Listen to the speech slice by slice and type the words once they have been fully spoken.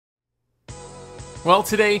Well,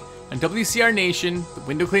 today on WCR Nation, the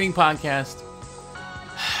window cleaning podcast,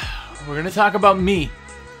 we're going to talk about me.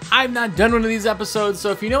 I've not done one of these episodes,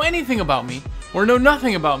 so if you know anything about me or know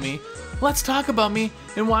nothing about me, let's talk about me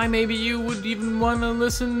and why maybe you would even want to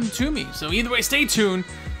listen to me. So either way, stay tuned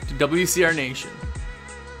to WCR Nation.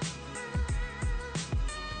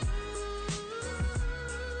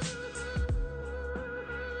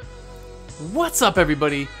 What's up,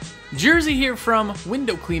 everybody? Jersey here from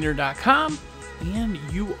windowcleaner.com, and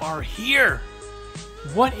you are here.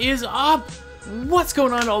 What is up? What's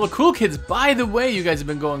going on to all the cool kids? By the way, you guys have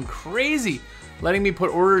been going crazy letting me put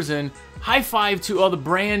orders in. High five to all the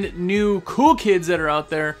brand new cool kids that are out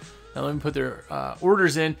there that let me put their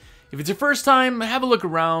orders in. If it's your first time, have a look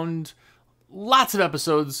around. Lots of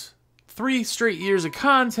episodes, 3 straight years of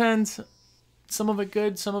content. Some of it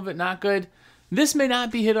good, some of it not good. This may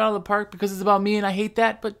not be hit out of the park because it's about me and I hate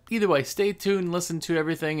that, but either way, stay tuned, listen to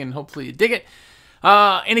everything, and hopefully you dig it.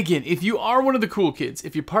 And again, if you are one of the cool kids,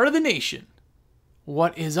 if you're part of the nation,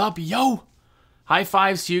 what is up, yo? High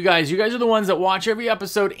fives to you guys. You guys are the ones that watch every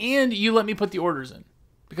episode and you let me put the orders in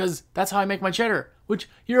because that's how I make my cheddar, which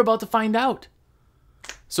you're about to find out.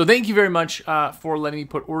 So thank you very much for letting me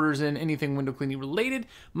put orders in, anything window cleaning related.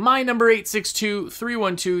 My number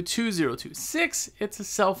 862-312-2026. It's a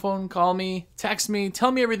cell phone. Call me, text me,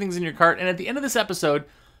 tell me everything's in your cart. And at the end of this episode,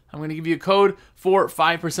 I'm going to give you a code for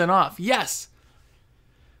 5% off. Yes,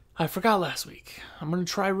 I forgot last week. I'm going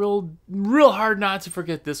to try real hard not to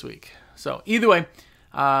forget this week. So either way,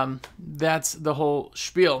 that's the whole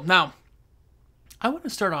spiel. Now, I want to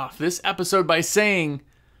start off this episode by saying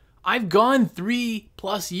I've gone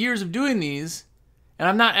 3+ years of doing these, and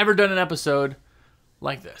I've not ever done an episode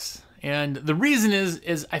like this. And the reason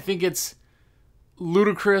is I think it's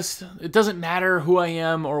ludicrous. It doesn't matter who I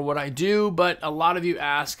am or what I do, but a lot of you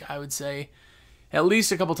ask, I would say, at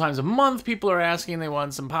least a couple times a month, people are asking, they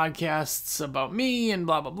want some podcasts about me and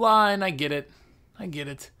blah, blah, blah, and I get it. I get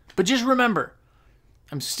it. But just remember,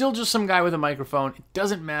 I'm still just some guy with a microphone. It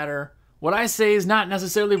doesn't matter. What I say is not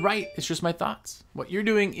necessarily right. It's just my thoughts. What you're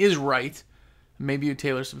doing is right. Maybe you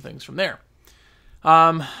tailor some things from there.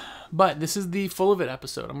 But this is the full of it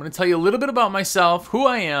episode. I'm going to tell you a little bit about myself, who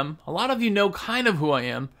I am. A lot of you know kind of who I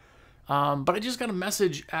am. But I just got a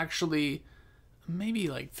message actually maybe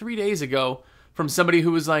like 3 days ago from somebody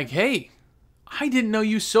who was like, hey, I didn't know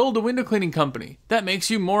you sold a window cleaning company. That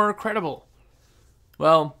makes you more credible.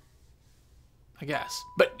 Well, I guess.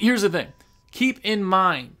 But here's the thing. Keep in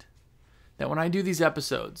mind that when I do these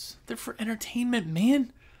episodes, they're for entertainment,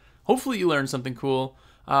 man. Hopefully you learn something cool.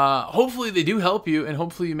 Hopefully they do help you, and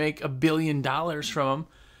hopefully you make $1 billion from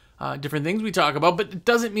them. Different things we talk about, but it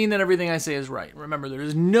doesn't mean that everything I say is right. Remember,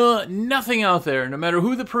 there's nothing out there, no matter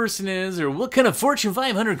who the person is or what kind of Fortune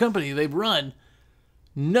 500 company they've run.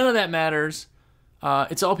 None of that matters.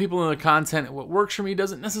 It's all people in the content. What works for me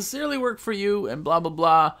doesn't necessarily work for you, and blah,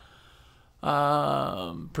 blah,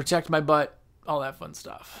 blah. Protect my butt, all that fun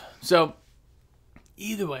stuff. So,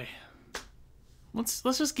 either way, let's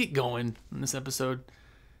just get going in this episode.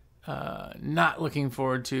 Not looking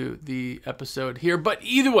forward to the episode here, but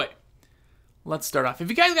either way, let's start off. If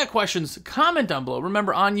you guys got questions, comment down below.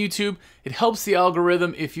 Remember, on YouTube, it helps the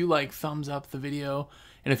algorithm if you thumbs up the video.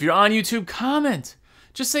 And if you're on YouTube, comment.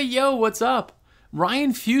 Just say, yo, what's up?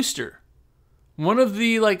 Ryan Fuster, one of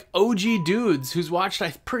the OG dudes who's watched,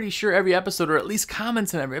 I'm pretty sure, every episode, or at least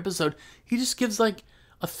comments in every episode, he just gives a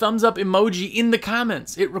thumbs up emoji in the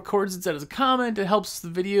comments. It records it as a comment. It helps the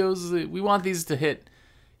videos. We want these to hit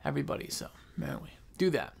everybody. So, man, we do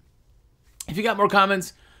that. If you got more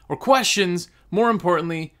comments or questions, more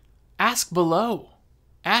importantly, ask below.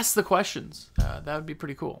 Ask the questions. That would be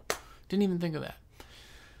pretty cool. Didn't even think of that.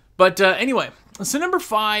 But anyway, so number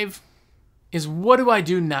 5 is what do I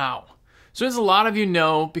do now? So as a lot of you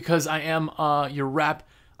know, because I am your rep,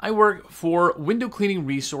 I work for Window Cleaning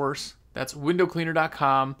Resource. That's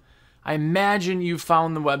windowcleaner.com. I imagine you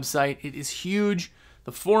found the website. It is huge.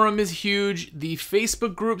 The forum is huge. The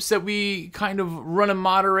Facebook groups that we kind of run and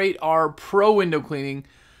moderate are pro window cleaning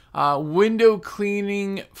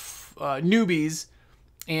newbies,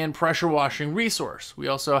 and pressure washing resource. We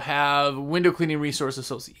also have Window Cleaning Resource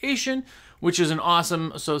Association, which is an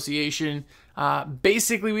awesome association.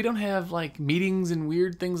 Basically, we don't have meetings and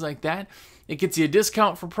weird things like that. It gets you a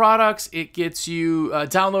discount for products. It gets you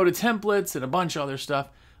downloaded templates and a bunch of other stuff.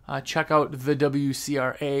 Check out the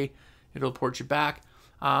WCRA. It'll port you back.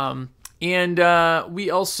 And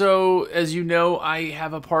we also, as you know, I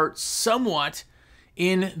have a part somewhat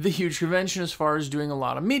in the huge convention as far as doing a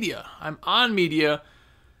lot of media. I'm on media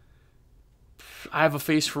I have a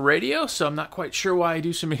face for radio, so I'm not quite sure why I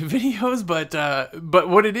do so many videos, but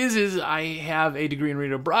what it is I have a degree in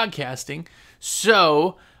radio broadcasting,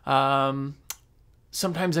 so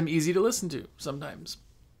sometimes I'm easy to listen to, sometimes.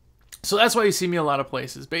 So that's why you see me a lot of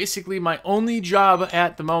places. Basically, my only job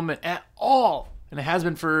at the moment at all, and it has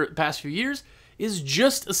been for the past few years, is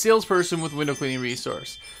just a salesperson with window cleaning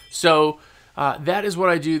resource. So that is what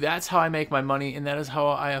I do. That's how I make my money, and that is how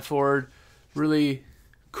I afford really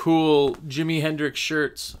cool Jimi Hendrix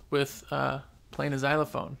shirts with playing a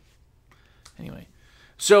xylophone. Anyway,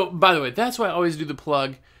 so by the way, that's why I always do the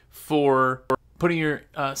plug for putting your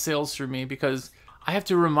sales through me, because I have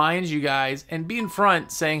to remind you guys and be in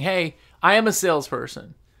front saying, hey, I am a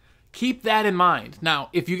salesperson. Keep that in mind. Now,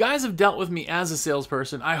 if you guys have dealt with me as a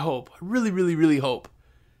salesperson, I hope, I really, really, really hope.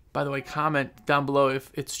 By the way, comment down below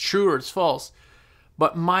if it's true or it's false.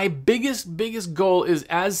 But my biggest goal is,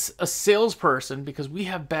 as a salesperson, because we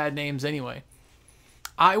have bad names anyway,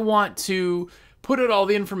 I want to put out all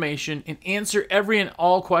the information and answer every and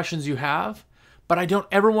all questions you have, but I don't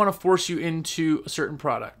ever want to force you into a certain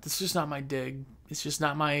product. It's just not my dig. It's just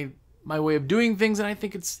not my way of doing things, and I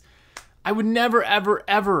think I would never, ever,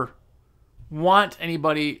 ever want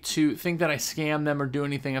anybody to think that I scam them or do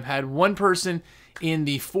anything. I've had one person in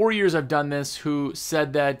the 4 years I've done this who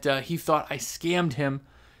said that he thought I scammed him,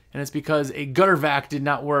 and it's because a gutter vac did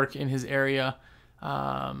not work in his area.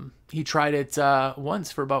 He tried it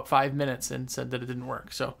once for about 5 minutes and said that it didn't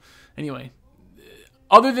work. So anyway,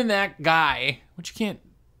 other than that guy, which you can't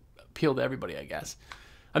appeal to everybody, I guess,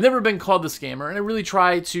 I've never been called the scammer, and I really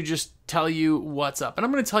try to just tell you what's up. And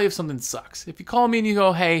I'm going to tell you if something sucks. If you call me and you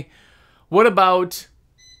go, hey, what about,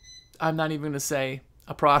 I'm not even going to say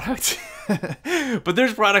a product, but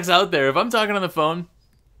there's products out there. If I'm talking on the phone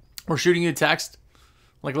or shooting you a text,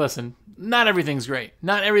 like, listen, not everything's great.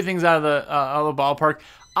 Not everything's out of the ballpark.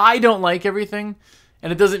 I don't like everything,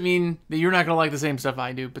 and it doesn't mean that you're not going to like the same stuff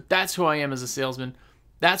I do, but that's who I am as a salesman.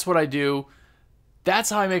 That's what I do. That's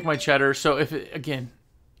how I make my cheddar. So if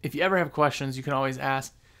you ever have questions, you can always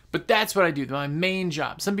ask. But that's what I do. My main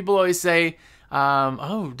job. Some people always say,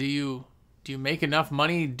 "Oh, do you make enough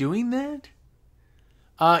money doing that?"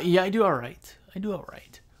 Yeah, I do all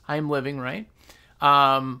right. I am living, right?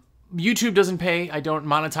 YouTube doesn't pay. I don't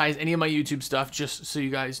monetize any of my YouTube stuff, just so you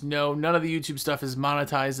guys know. None of the YouTube stuff is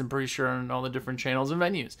monetized, I'm pretty sure, on all the different channels and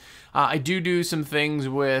venues. I do some things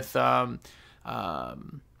with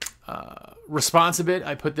Responsibid.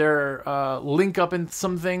 I put their link up in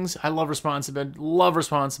some things. I love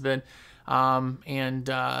Responsibid. And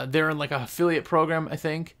they're in like an affiliate program, I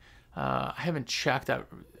think. I haven't checked out.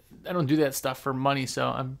 I don't do that stuff for money, so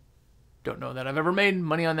I don't know that I've ever made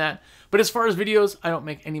money on that. But as far as videos, I don't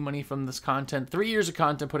make any money from this content. 3 years of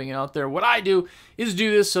content putting it out there. What I do is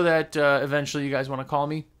do this so that eventually you guys want to call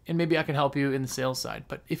me, and maybe I can help you in the sales side.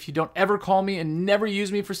 But if you don't ever call me and never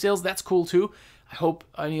use me for sales, that's cool too. I hope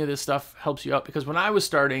any of this stuff helps you out, because when I was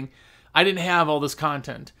starting, I didn't have all this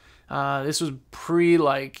content. This was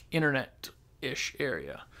pre-like internet-ish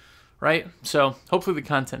area, right? So hopefully the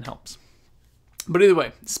content helps. But either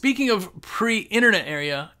way, speaking of pre-internet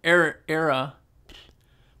era,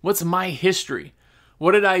 what's my history?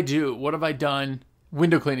 What did I do? What have I done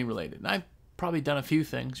window cleaning related? And I've probably done a few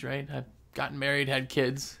things, right? I've gotten married, had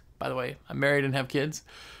kids. By the way, I'm married and have kids.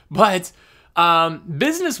 But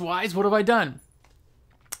business-wise, what have I done?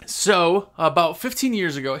 So about 15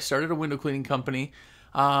 years ago, I started a window cleaning company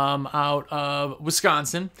out of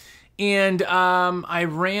Wisconsin. And I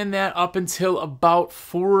ran that up until about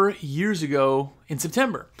 4 years ago in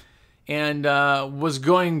September, and was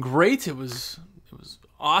going great. It was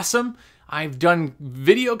awesome. I've done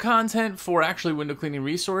video content for actually Window Cleaning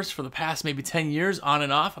Resource for the past maybe 10 years, on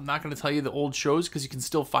and off. I'm not going to tell you the old shows because you can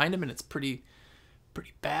still find them, and it's pretty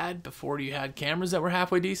bad before you had cameras that were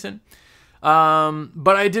halfway decent.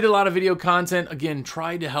 But I did a lot of video content. Again,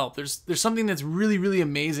 tried to help. There's something that's really, really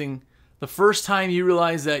amazing. The first time you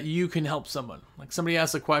realize that you can help someone, like somebody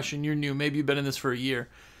asks a question, you're new, maybe you've been in this for a year,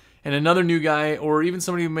 and another new guy, or even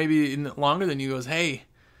somebody who maybe longer than you, goes, "Hey,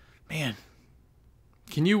 man,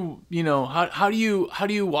 can you how do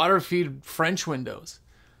you water feed French windows?"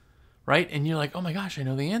 Right? And you're like, "Oh my gosh, I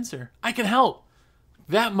know the answer. I can help."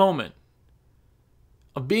 That moment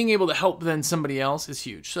of being able to help then somebody else is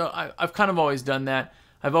huge. So I've kind of always done that.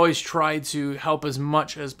 I've always tried to help as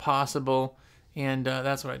much as possible. And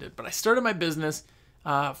that's what I did. But I started my business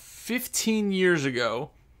 15 years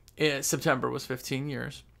ago. September was 15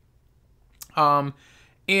 years.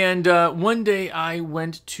 And one day I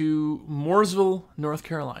went to Mooresville, North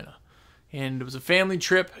Carolina. And it was a family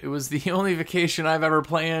trip. It was the only vacation I've ever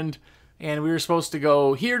planned. And we were supposed to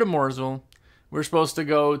go here to Mooresville, We're supposed to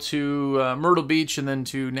go to Myrtle Beach and then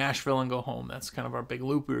to Nashville and go home. That's kind of our big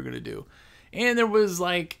loop we were going to do. And there was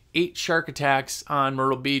like 8 shark attacks on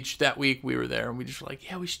Myrtle Beach that week we were there. And we just were like,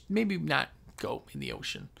 yeah, we should maybe not go in the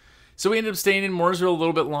ocean. So we ended up staying in Mooresville a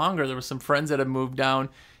little bit longer. There were some friends that had moved down,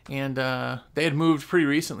 and they had moved pretty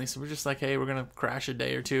recently. So we're just like, hey, we're going to crash a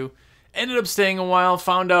day or two. Ended up staying a while,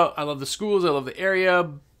 found out I love the schools, I love the area.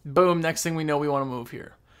 Boom, next thing we know, we want to move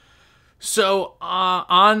here. So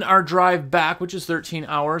on our drive back, which is 13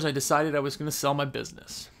 hours, I decided I was going to sell my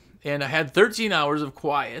business. And I had 13 hours of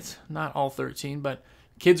quiet, not all 13, but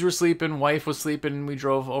kids were sleeping, wife was sleeping, and we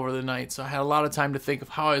drove over the night. So I had a lot of time to think of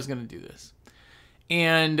how I was going to do this.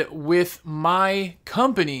 And with my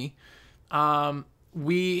company,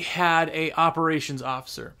 we had a operations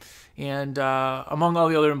officer. And among all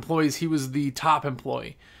the other employees, he was the top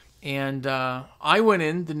employee. And I went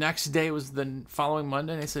in the next day, it was the following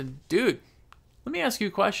Monday, and I said, dude, let me ask you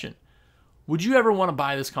a question. Would you ever want to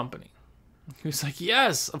buy this company? He was like,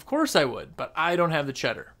 yes, of course I would, but I don't have the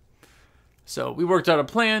cheddar. So we worked out a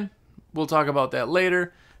plan. We'll talk about that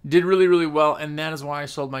later. Did really, really well, and that is why I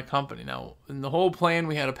sold my company. Now, in the whole plan,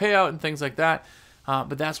 we had a payout and things like that,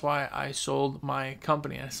 but that's why I sold my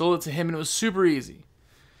company. I sold it to him, and it was super easy.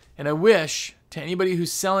 And I wish to anybody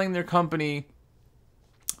who's selling their company,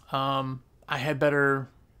 I had better,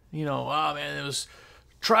 oh man, it was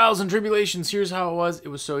trials and tribulations. Here's how it was. It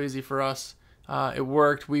was so easy for us. It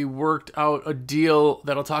worked. We worked out a deal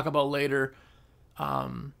that I'll talk about later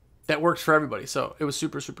that worked for everybody. So it was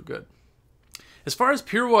super, super good. As far as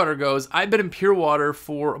pure water goes, I've been in pure water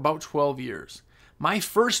for about 12 years. My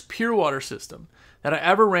first pure water system that I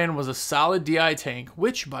ever ran was a solid DI tank,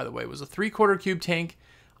 which, by the way, was a 3/4 cube tank.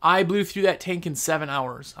 I blew through that tank in 7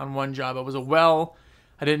 hours on one job. It was a well.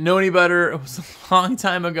 I didn't know any better. It was a long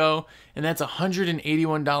time ago, and that's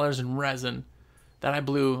 $181 in resin that I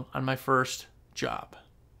blew on my first job.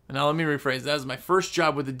 And now let me rephrase. That was my first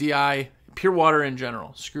job with the DI, pure water in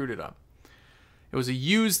general. Screwed it up. It was a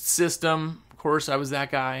used system. Of course, I was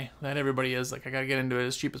that guy that everybody is. Like, I got to get into it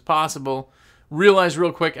as cheap as possible. Realized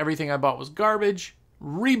real quick everything I bought was garbage.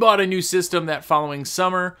 Rebought a new system that following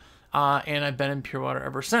summer, and I've been in pure water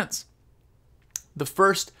ever since. The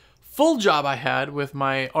first full job I had with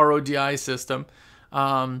my RODI system,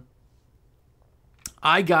 I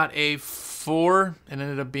got a 4, it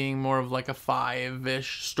ended up being more of like a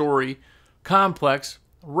 5-ish story complex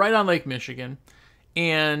right on Lake Michigan.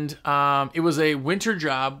 And it was a winter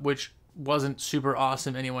job, which wasn't super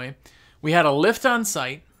awesome anyway. We had a lift on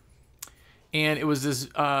site, and it was this,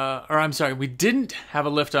 we didn't have a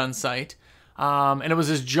lift on site, and it was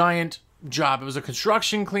this giant job. It was a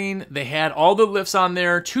construction clean. They had all the lifts on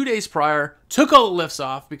there 2 days prior, took all the lifts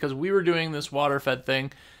off because we were doing this water fed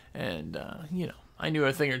thing. And, I knew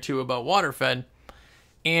a thing or two about water fed.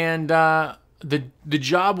 And the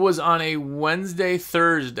job was on a Wednesday,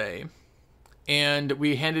 Thursday, and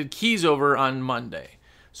we handed keys over on Monday.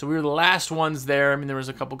 So we were the last ones there. I mean, there was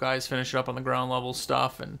a couple guys finishing up on the ground level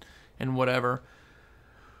stuff and whatever.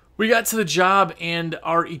 We got to the job, and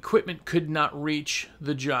our equipment could not reach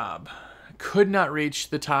the job. Could not reach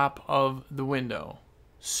the top of the window.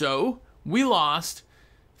 So we lost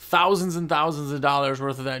thousands and thousands of dollars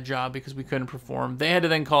worth of that job because we couldn't perform. They had to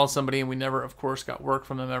then call somebody, and we never, of course, got work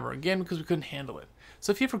from them ever again because we couldn't handle it.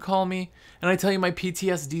 So if you ever call me and I tell you my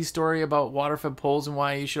PTSD story about water-fed poles and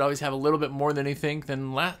why you should always have a little bit more than you think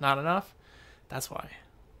than not enough, that's why.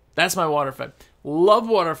 That's my water-fed. Love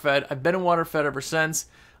water-fed. I've been in water-fed ever since.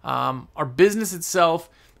 Our business itself,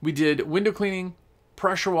 we did window cleaning,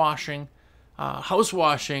 pressure washing, house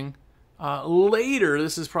washing. Later,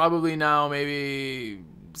 this is probably now maybe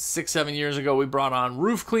 6-7 years ago, we brought on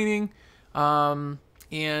roof cleaning. That's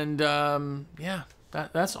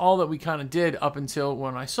all that we kind of did up until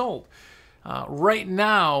when I sold. Right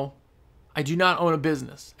now, I do not own a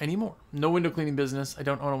business anymore. No window cleaning business. I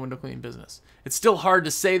don't own a window cleaning business. It's still hard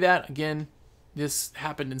to say that. Again, this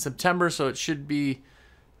happened in September, so it should be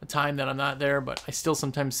a time that I'm not there, but I still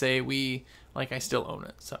sometimes say we, like I still own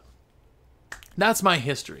it. So that's my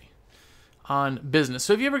history on business.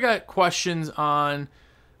 So if you ever got questions on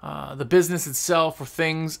the business itself or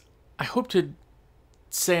things, I hope to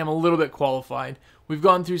say I'm a little bit qualified. We've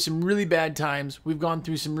gone through some really bad times. We've gone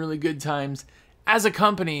through some really good times. As a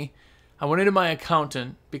company, I went into my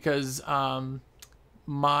accountant because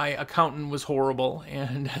my accountant was horrible,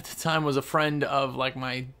 and at the time was a friend of like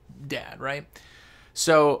my dad, right?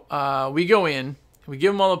 So we go in, we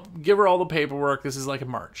give her all the paperwork. This is like in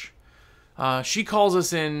March. She calls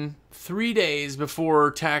us in 3 days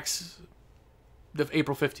before tax, the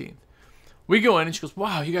April 15th. We go in and she goes,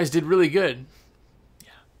 "Wow, you guys did really good." Yeah.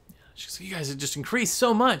 She goes, "You guys had just increased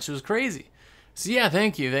so much. It was crazy." So yeah,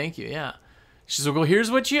 thank you, yeah. She says, well, here's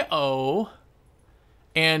what you owe,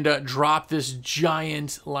 and drop this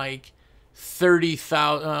giant, like,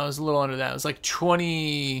 30,000, it was a little under that, it was like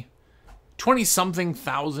 20-something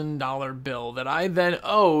 $1,000 bill that I then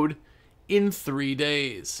owed in 3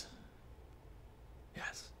 days.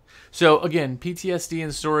 Yes. So again, PTSD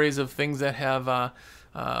and stories of things that have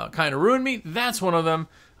kind of ruined me. That's one of them.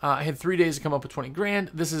 I had 3 days to come up with 20 grand.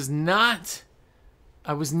 This is not,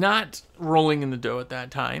 I was not rolling in the dough at that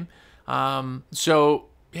time. So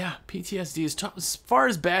yeah, PTSD is tough. As far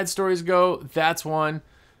as bad stories go, that's one.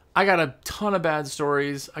 I got a ton of bad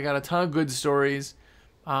stories. I got a ton of good stories.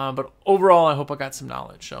 But overall, I hope I got some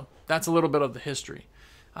knowledge. So that's a little bit of the history.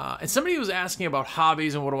 And somebody was asking about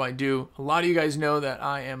hobbies and what do I do. A lot of you guys know that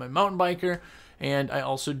I am a mountain biker, and I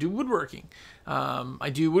also do woodworking. I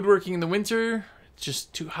do woodworking in the winter. It's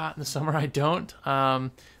just too hot in the summer. I don't.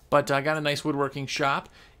 But I got a nice woodworking shop.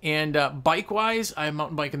 And bike-wise, I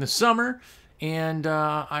mountain bike in the summer. And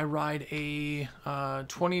I ride a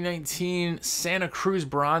 2019 Santa Cruz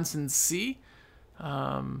Bronson C.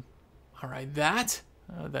 I ride that.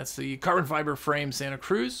 That's the carbon fiber frame Santa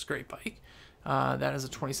Cruz. Great bike. That is a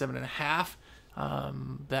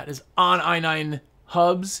 27.5. That is on I-9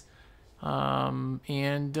 hubs.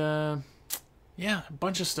 Yeah, a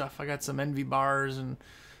bunch of stuff. I got some NV bars and,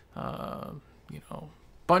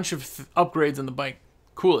 bunch of upgrades on the bike.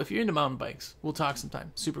 Cool. If you're into mountain bikes, we'll talk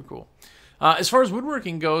sometime. Super cool. As far as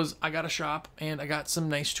woodworking goes, I got a shop and I got some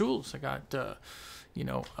nice tools. I got,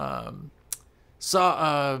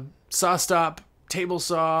 saw stop, table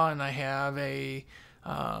saw, and I have a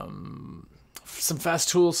some fast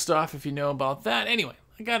tool stuff if you know about that. Anyway,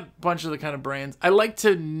 I got a bunch of the kind of brands. I like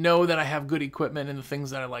to know that I have good equipment and the things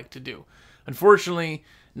that I like to do. Unfortunately,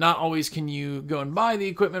 not always can you go and buy the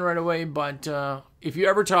equipment right away, but if you're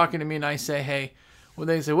ever talking to me and I say, hey, well,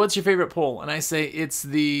 they say, what's your favorite pole? And I say, it's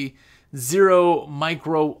the Zero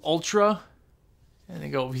Micro Ultra. And they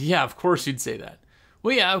go, yeah, of course you'd say that.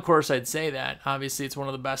 Well, yeah, of course I'd say that. Obviously, it's one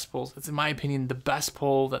of the best poles. It's, in my opinion, the best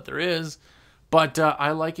pole that there is. But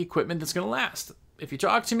I like equipment that's going to last. If you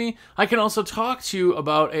talk to me, I can also talk to you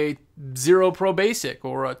about a Zero Pro Basic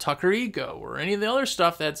or a Tucker Eco or any of the other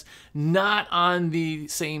stuff that's not on the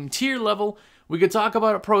same tier level. We could talk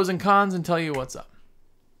about pros and cons and tell you what's up.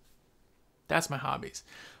 That's my hobbies.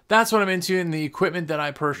 That's what I'm into in the equipment that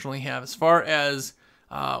I personally have. As far as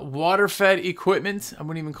water-fed equipment, I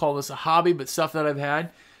wouldn't even call this a hobby, but stuff that I've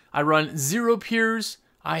had. I run Zero Pures.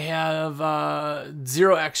 I have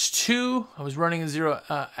Zero X2. I was running a Zero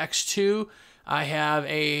X2. I have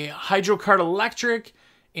a HydroCart Electric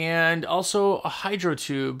and also a Hydro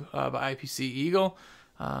Tube by IPC Eagle.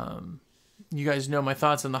 You guys know my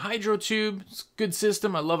thoughts on the Hydro Tube. It's a good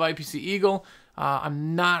system. I love IPC Eagle.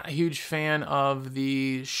 I'm not a huge fan of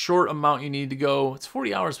the short amount you need to go. It's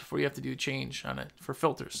 40 hours before you have to do a change on it for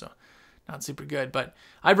filters, so not super good. But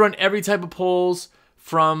I've run every type of poles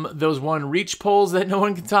from those one reach poles that no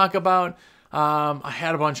one can talk about. I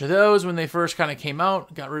had a bunch of those when they first kind of came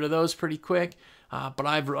out. Got rid of those pretty quick. But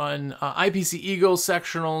I've run IPC Eagle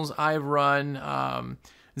sectionals. I've run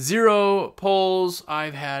Zero poles.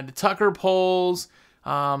 I've had Tucker poles.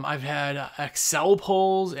 I've had Excel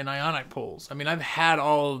poles and Ionic poles. I mean, I've had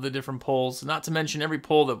all of the different poles, not to mention every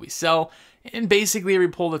pole that we sell, and basically every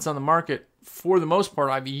pole that's on the market, for the most part,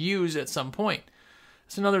 I've used at some point.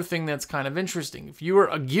 That's another thing that's kind of interesting. If you are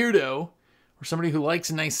a geardo, or somebody who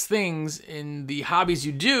likes nice things in the hobbies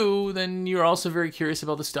you do, then you're also very curious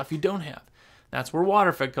about the stuff you don't have. That's where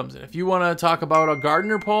waterfed comes in. If you want to talk about a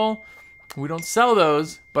gardener pole, we don't sell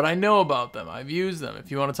those, but I know about them. I've used them.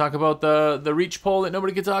 If you want to talk about the reach pole that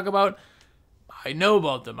nobody can talk about, I know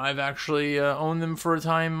about them. I've actually owned them for a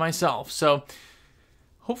time myself. So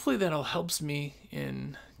hopefully that'll helps me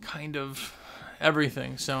in kind of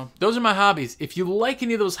everything. So those are my hobbies. If you like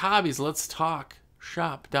any of those hobbies, let's talk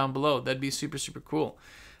shop down below. That'd be super, super cool.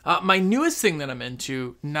 My newest thing that I'm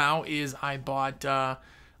into now is I bought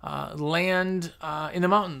land in the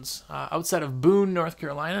mountains outside of Boone, North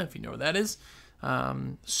Carolina, if you know where that is. Yeah,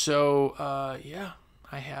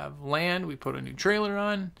 I have land. We put a new trailer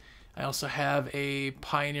on. I also have a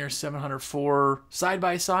Pioneer 704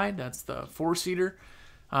 side-by-side. That's the four-seater.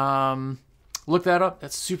 Look that up.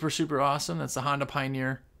 That's super, super awesome. That's the Honda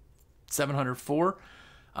Pioneer 704.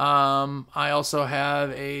 I also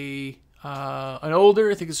have an older,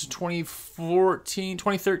 I think it's a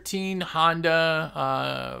 2013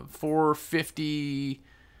 Honda 450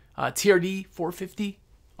 TRD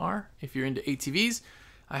 450R. If you're into ATVs,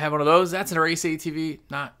 I have one of those. That's a race ATV,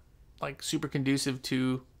 not like super conducive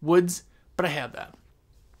to woods, but I have that.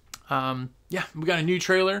 Yeah, we got a new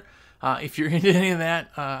trailer. If you're into any of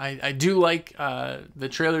that, I do like the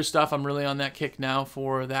trailer stuff. I'm really on that kick now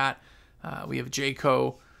for that. We have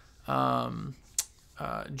Jayco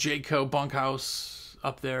bunkhouse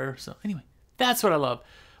up there. So anyway, that's what I love.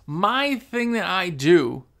 My thing that I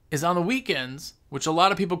do is on the weekends, which a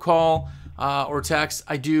lot of people call or text.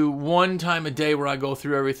 I do one time a day where I go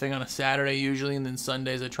through everything on a Saturday usually, and then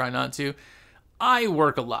Sundays I try not to. I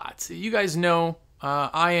work a lot. You guys know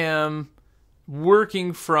I am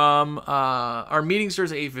working from our meeting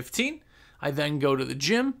starts at 8:15. I then go to the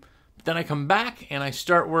gym. Then I come back and I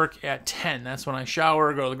start work at 10. That's when I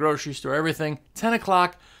shower, go to the grocery store, everything. 10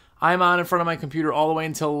 o'clock, I'm on in front of my computer all the way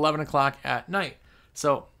until 11 o'clock at night.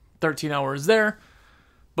 So 13 hours there.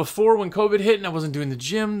 Before, when COVID hit and I wasn't doing the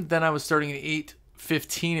gym, then I was starting at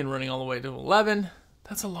 8:15 and running all the way to 11.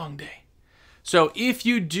 That's a long day. So if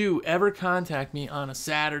you do ever contact me on a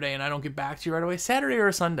Saturday and I don't get back to you right away, Saturday or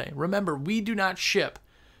a Sunday, remember, we do not ship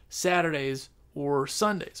Saturdays or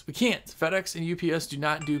Sundays. We can't. FedEx and UPS do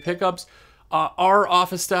not do pickups. Our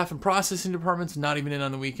office staff and processing departments not even in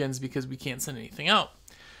on the weekends because we can't send anything out.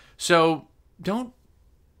 So don't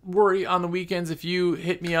worry on the weekends if you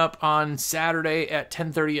hit me up on Saturday at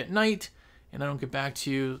 10:30 at night and I don't get back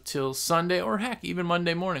to you till Sunday or heck, even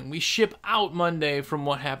Monday morning. We ship out Monday from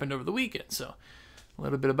what happened over the weekend. So a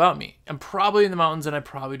little bit about me. I'm probably in the mountains and I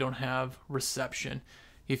probably don't have reception.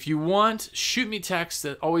 If you want, shoot me text.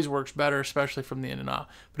 That always works better, especially from the in and out.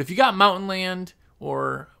 But if you got mountain land,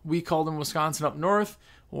 or we call them Wisconsin up north,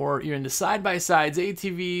 or you're into side-by-sides,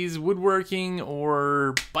 ATVs, woodworking,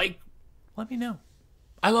 or bike, let me know.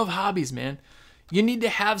 I love hobbies, man. You need to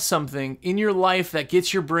have something in your life that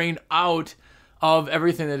gets your brain out of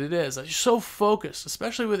everything that it is. You're so focused,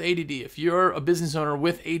 especially with ADD. If you're a business owner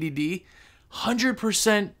with ADD,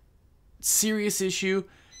 100% serious issue.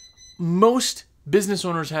 Most business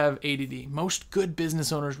owners have ADD. Most good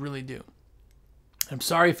business owners really do. I'm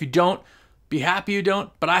sorry if you don't. Be happy you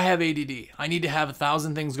don't, but I have ADD. I need to have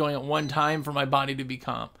 1,000 things going at one time for my body to be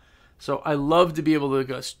calm. So I love to be able to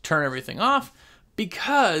just turn everything off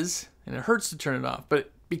because, and it hurts to turn it off,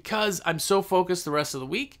 but because I'm so focused the rest of the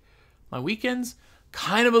week, my weekends,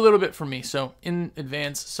 kind of a little bit for me. So in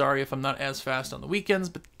advance, sorry if I'm not as fast on the weekends,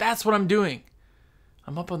 but that's what I'm doing.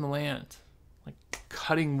 I'm up on the land, like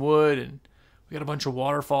cutting wood, and we got a bunch of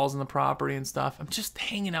waterfalls in the property and stuff. I'm just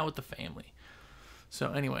hanging out with the family.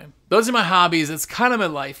 So anyway, those are my hobbies. It's kind of my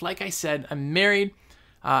life. Like I said, I'm married.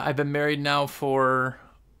 I've been married now for,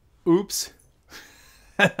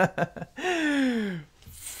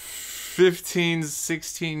 15,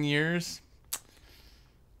 16 years.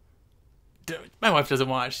 My wife doesn't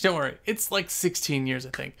watch. Don't worry. It's like 16 years,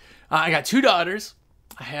 I think. I got 2 daughters.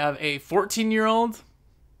 I have a 14-year-old.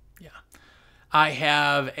 Yeah. I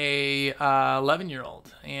have a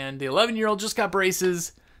 11-year-old. And the 11-year-old just got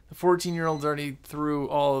braces. The 14-year-old's already through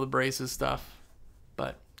all of the braces stuff.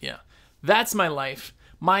 But yeah, that's my life.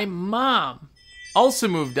 My mom also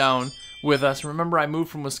moved down with us. Remember, I moved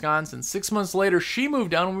from Wisconsin. 6 months later, she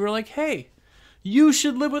moved down and we were like, hey, you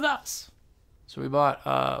should live with us. So we bought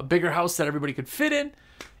a bigger house that everybody could fit in.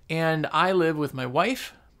 And I live with my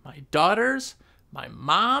wife, my daughters, my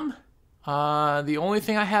mom. The only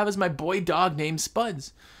thing I have is my boy dog named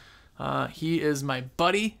Spuds. He is my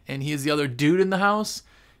buddy and he is the other dude in the house.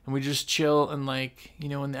 And we just chill and like, you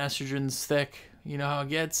know, when the estrogen's thick, you know how it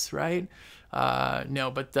gets, right?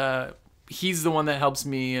 No, but he's the one that helps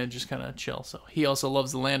me just kind of chill. So he also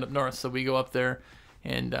loves the land up north, so we go up there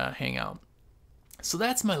and hang out. So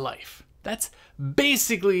that's my life. That's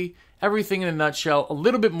basically everything in a nutshell, a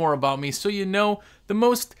little bit more about me, so you know the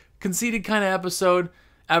most conceited kind of episode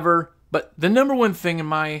ever. But the number one thing in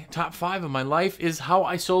my top 5 of my life is how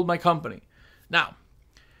I sold my company. Now,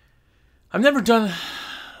 I've never done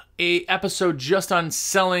a episode just on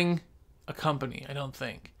selling a company, I don't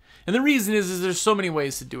think. And the reason is there's so many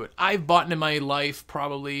ways to do it. I've bought in my life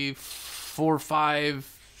probably 4,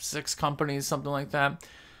 5, 6 companies, something like that.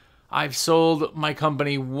 I've sold my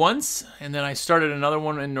company once, and then I started another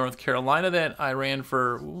one in North Carolina that I ran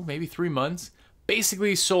for maybe 3 months.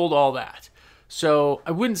 Basically sold all that. So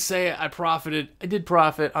I wouldn't say I profited. I did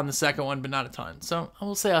profit on the second one, but not a ton. So I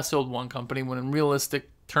will say I sold one company when in realistic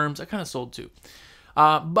terms, I kind of sold 2.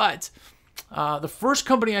 But the first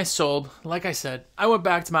company I sold, like I said, I went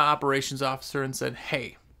back to my operations officer and said,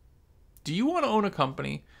 hey, do you want to own a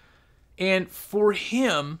company? And for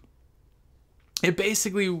him, it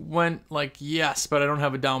basically went like, yes, but I don't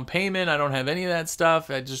have a down payment. I don't have any of that stuff.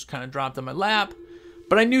 I just kind of dropped in my lap.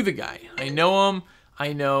 But I knew the guy. I know him.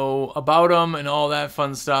 I know about him and all that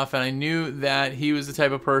fun stuff. And I knew that he was the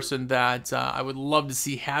type of person that I would love to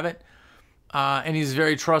see have it. and he's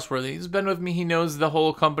very trustworthy. He's been with me. He knows the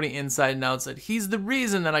whole company inside and outside. He's the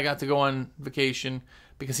reason that I got to go on vacation,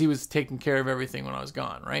 because he was taking care of everything when I was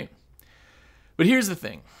gone, right? But here's the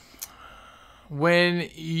thing. When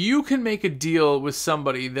you can make a deal with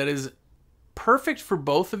somebody that is perfect for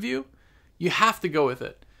both of you, you have to go with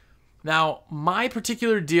it. Now, my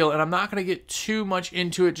particular deal, and I'm not going to get too much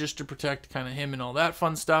into it just to protect kind of him and all that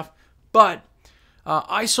fun stuff, but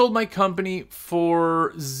I sold my company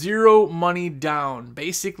for 0 money down.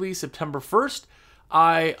 Basically, September 1st,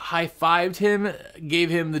 I high-fived him, gave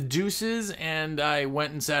him the deuces, and I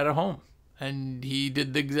went and sat at home. And he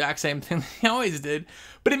did the exact same thing that he always did,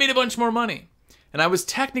 but he made a bunch more money. And I was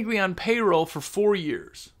technically on payroll for 4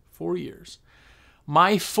 years. 4 years.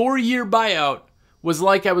 My 4-year buyout was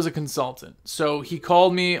like I was a consultant. So he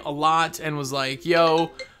called me a lot and was like,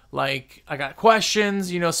 yo, like, I got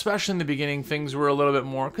questions, especially in the beginning, things were a little bit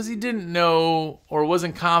more, because he didn't know or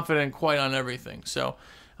wasn't confident quite on everything. So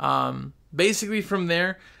basically from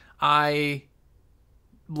there, I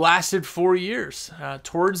lasted 4 years.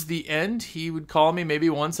 Towards the end, he would call me maybe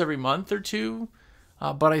once every month or two,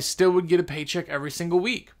 but I still would get a paycheck every single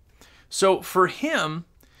week. So for him,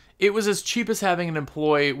 it was as cheap as having an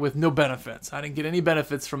employee with no benefits. I didn't get any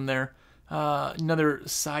benefits from there. Another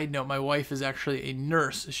side note, my wife is actually a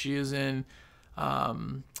nurse. She is in,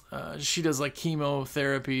 she does like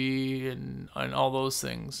chemotherapy and all those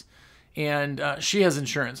things. And she has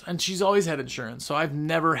insurance, and she's always had insurance. So I've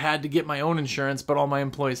never had to get my own insurance, but all my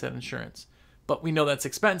employees had insurance. But we know that's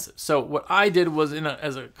expensive. So what I did was,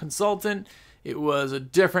 as a consultant, it was a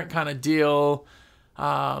different kind of deal.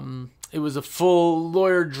 It was a full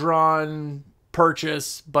lawyer-drawn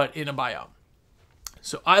purchase, but in a buyout.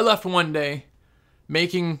 So I left one day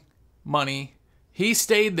making money. He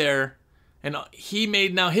stayed there, and he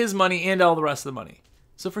made now his money and all the rest of the money.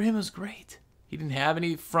 So for him, it was great. He didn't have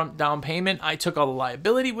any front down payment. I took all the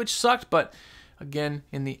liability, which sucked, but again,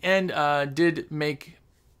 in the end,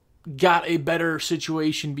 got a better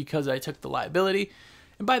situation because I took the liability.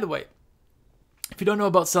 And by the way, if you don't know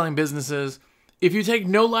about selling businesses, if you take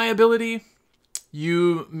no liability,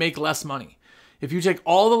 you make less money. If you take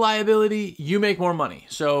all the liability, you make more money.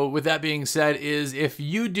 So with that being said, is if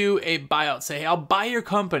you do a buyout, say, hey, I'll buy your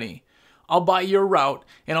company, I'll buy your route,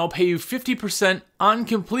 and I'll pay you 50% on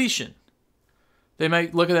completion. They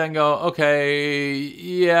might look at that and go, okay,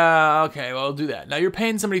 yeah, okay, well, I'll do that. Now you're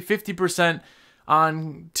paying somebody 50%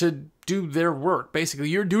 to do their work. Basically,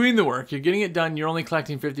 you're doing the work, you're getting it done, you're only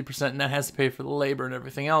collecting 50%, and that has to pay for the labor and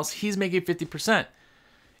everything else. He's making 50%.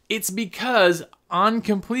 It's because on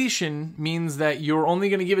completion means that you're only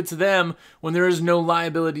going to give it to them when there is no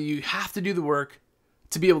liability. You have to do the work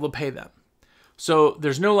to be able to pay them. So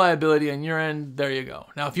there's no liability on your end. There you go.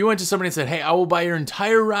 Now, if you went to somebody and said, hey, I will buy your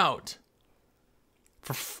entire route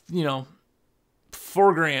for,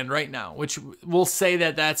 $4,000 right now, which we'll say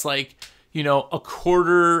that that's like, a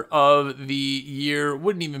quarter of the year,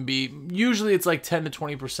 wouldn't even be. Usually it's like 10 to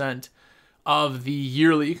 20% of the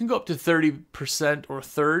yearly. You can go up to 30% or a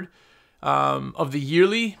third of the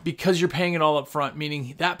yearly because you're paying it all up front,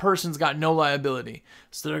 meaning that person's got no liability.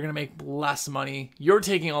 So they're going to make less money. You're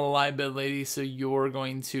taking all the liability, so you're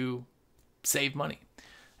going to save money.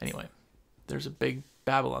 Anyway, there's a big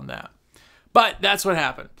babble on that. But that's what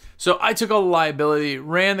happened. So I took all the liability,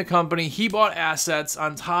 ran the company. He bought assets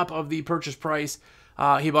on top of the purchase price.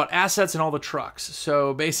 He bought assets and all the trucks.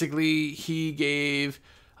 So basically, he gave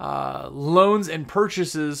loans and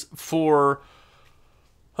purchases for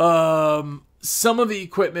some of the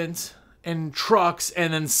equipment and trucks,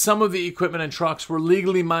 and then some of the equipment and trucks were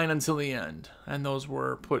legally mine until the end, and those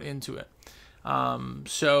were put into it.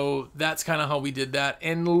 So that's kind of how we did that.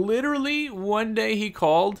 And literally one day he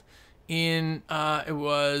called in, it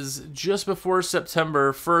was just before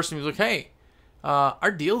September 1st, and he was like, hey,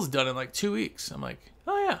 our deal's done in like 2 weeks. I'm like,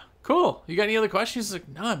 oh yeah, cool. You got any other questions? He's like,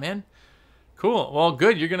 nah, man. Cool. Well,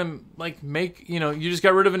 good. You're going to like make, you just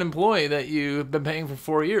got rid of an employee that you've been paying for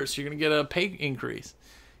 4 years. So you're going to get a pay increase.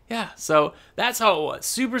 Yeah. So that's how it was.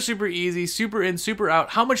 Super, super easy, super in, super out.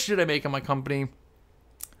 How much did I make on my company?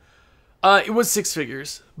 It was 6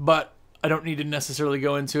 figures, but I don't need to necessarily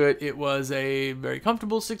go into it. It was a very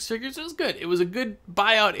comfortable 6 figures. It was good. It was a good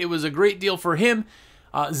buyout. It was a great deal for him.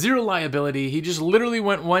 Zero liability. He just literally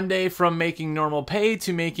went one day from making normal pay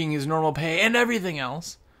to making his normal pay and everything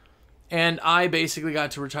else. And I basically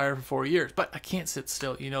got to retire for 4 years. But I can't sit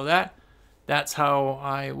still. You know that? That's how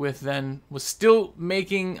I was still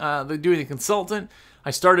making, doing the consultant.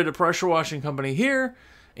 I started a pressure washing company here.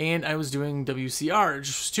 And I was doing WCR,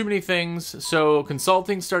 just too many things. So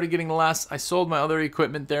consulting started getting less. I sold my other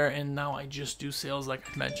equipment there, and now I just do sales like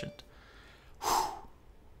I mentioned. Whew.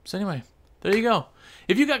 So anyway, There you go.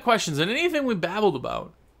 If you got questions on anything we babbled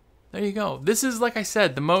about, there you go. This is, like I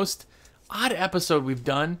said, the most odd episode we've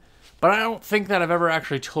done, but I don't think that I've ever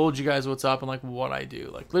actually told you guys what's up and like what I do.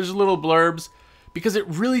 Like, there's little blurbs because it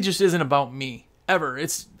really just isn't about me ever.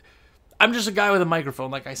 I'm just a guy with a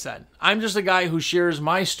microphone, like I said. I'm just a guy who shares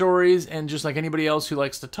my stories, and just like anybody else who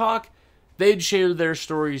likes to talk, they'd share their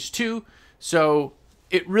stories too. So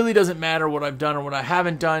it really doesn't matter what I've done or what I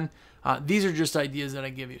haven't done. These are just ideas that I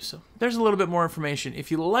give you. So there's a little bit more information. If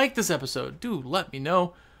you like this episode, do let me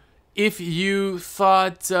know. If you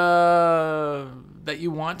thought that you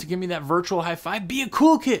want to give me that virtual high five, be a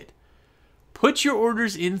cool kid. Put your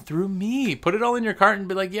orders in through me. Put it all in your cart and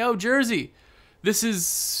be like, yo, Jersey, this is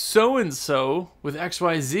so-and-so with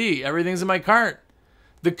XYZ. Everything's in my cart.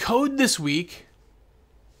 The code this week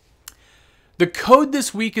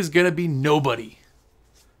is going to be nobody.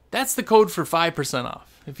 That's the code for 5% off.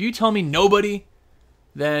 If you tell me nobody,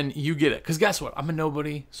 then you get it. Because guess what? I'm a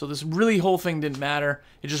nobody. So this really whole thing didn't matter.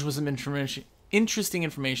 It just was some interesting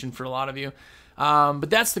information for a lot of you. But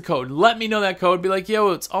that's the code. Let me know that code. Be like,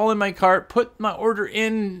 yo, it's all in my cart. Put my order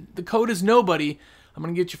in. The code is nobody. I'm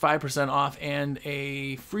going to get you 5% off and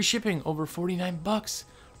a free shipping over $49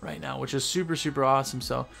 right now, which is super, super awesome.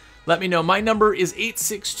 So let me know. My number is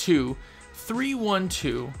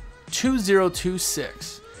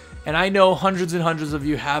 862-312-2026. And I know hundreds and hundreds of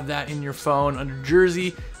you have that in your phone under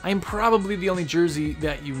Jersey. I am probably the only Jersey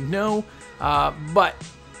that you know, but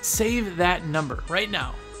save that number right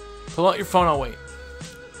now. Pull out your phone, I'll wait.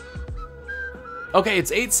 Okay,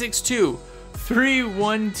 it's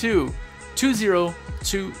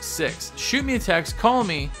 862-312-2026. Shoot me a text, call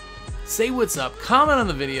me, say what's up, comment on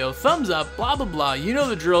the video, thumbs up, blah, blah, blah. You know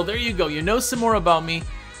the drill. There you go. You know some more about me.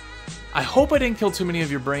 I hope I didn't kill too many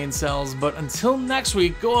of your brain cells, but until next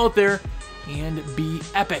week, go out there and be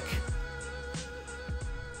epic.